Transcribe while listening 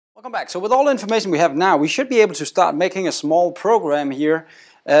Welcome back. So with all the information we have now, we should be able to start making a small program here,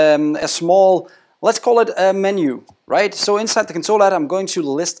 a small, let's call it a menu, right? So inside the console header, I'm going to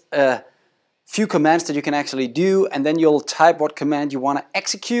list a few commands that you can actually do, and then you'll type what command you want to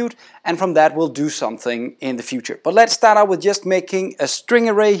execute, and from that we'll do something in the future. But let's start out with just making a string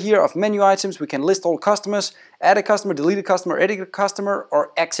array here of menu items. We can list all customers, add a customer, delete a customer, edit a customer,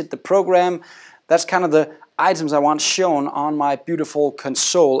 or exit the program. That's kind of the items I want shown on my beautiful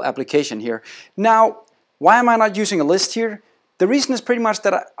console application here. Now, why am I not using a list here? The reason is pretty much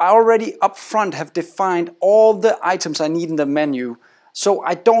that I already up front have defined all the items I need in the menu. So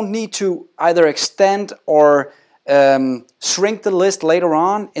I don't need to either extend or shrink the list later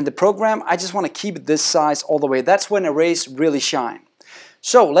on in the program. I just want to keep it this size all the way. That's when arrays really shine.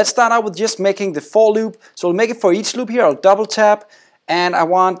 So let's start out with just making the for loop. So we'll make it for each loop here. I'll double tap. And I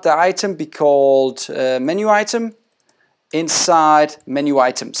want the item be called menu item inside menu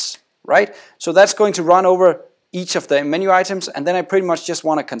items, right? So that's going to run over each of the menu items, and then I pretty much just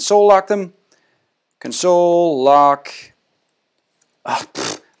want to console log them. Console log,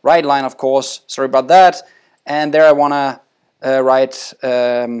 right line of course, sorry about that. And there I want to write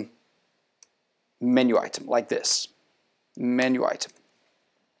menu item like this, menu item.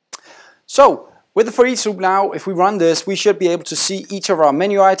 So with the for each loop now, if we run this, we should be able to see each of our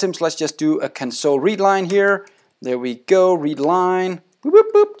menu items. Let's just do a console read line here. There we go, read line, boop,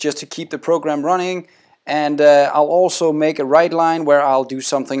 boop, boop, just to keep the program running. And I'll also make a write line where I'll do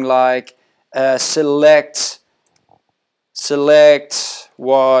something like select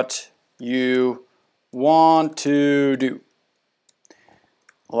what you want to do.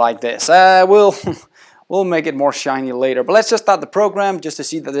 Like this. We'll make it more shiny later. But let's just start the program just to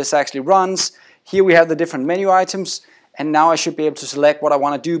see that this actually runs. Here we have the different menu items, and now I should be able to select what I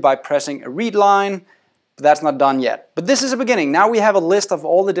want to do by pressing a read line, but that's not done yet. But this is a beginning. Now we have a list of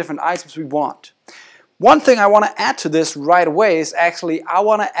all the different items we want. One thing I want to add to this right away is actually I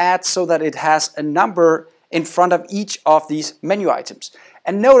want to add so that it has a number in front of each of these menu items.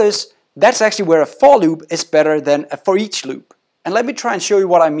 And notice that's actually where a for loop is better than a for each loop. And let me try and show you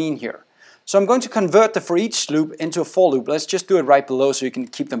what I mean here. So I'm going to convert the for each loop into a for loop. Let's just do it right below so you can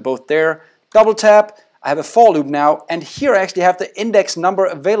keep them both there. Double tap, I have a for loop now, and here I actually have the index number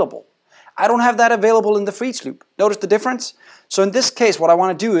available. I don't have that available in the for each loop. Notice the difference? So in this case, what I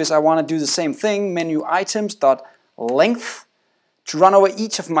want to do is I want to do the same thing, menu items dot length, to run over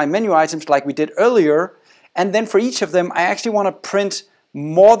each of my menu items like we did earlier, and then for each of them I actually want to print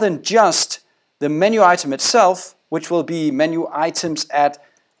more than just the menu item itself, which will be menu items at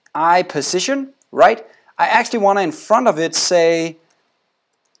I position, right? I actually want to in front of it say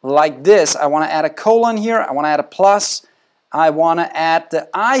like this. I want to add a colon here, I want to add a plus, I want to add the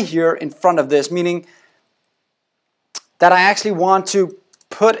I here in front of this, meaning that I actually want to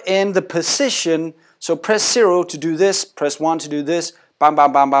put in the position. So press 0 to do this, press 1 to do this, bam,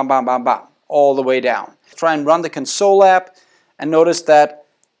 bam, bam, bam, bam, bam, bam, all the way down. Try and run the console app and notice that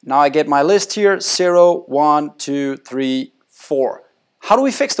now I get my list here, 0, 1, 2, 3, 4. How do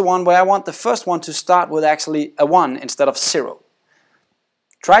we fix the one where I want the first one to start with actually a 1 instead of 0?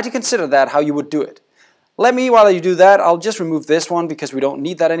 Try to consider that, how you would do it. While you do that, I'll just remove this one because we don't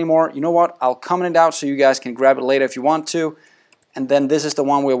need that anymore. You know what? I'll comment it out so you guys can grab it later if you want to. And then this is the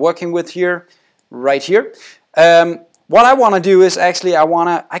one we're working with here, right here. What I want to do is actually,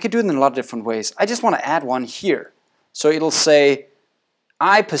 I could do it in a lot of different ways. I just want to add one here. So it'll say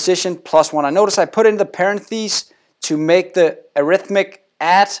I position plus 1. I notice I put in the parentheses to make the arithmetic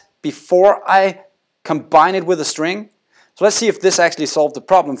add before I combine it with a string. So let's see if this actually solved the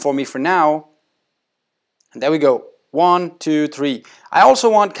problem for me for now. And there we go. 1, 2, 3. I also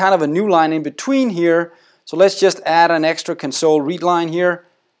want kind of a new line in between here. So let's just add an extra console read line here.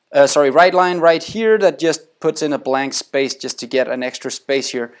 Write line right here that just puts in a blank space just to get an extra space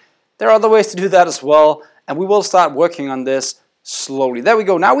here. There are other ways to do that as well. And we will start working on this slowly. There we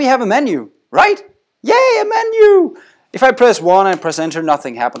go. Now we have a menu, right? Yay, a menu! If I press 1 and press enter,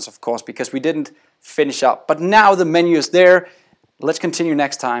 nothing happens, of course, because we didn't finish up. But now the menu is there. Let's continue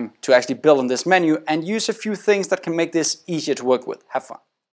next time to actually build on this menu and use a few things that can make this easier to work with. Have fun.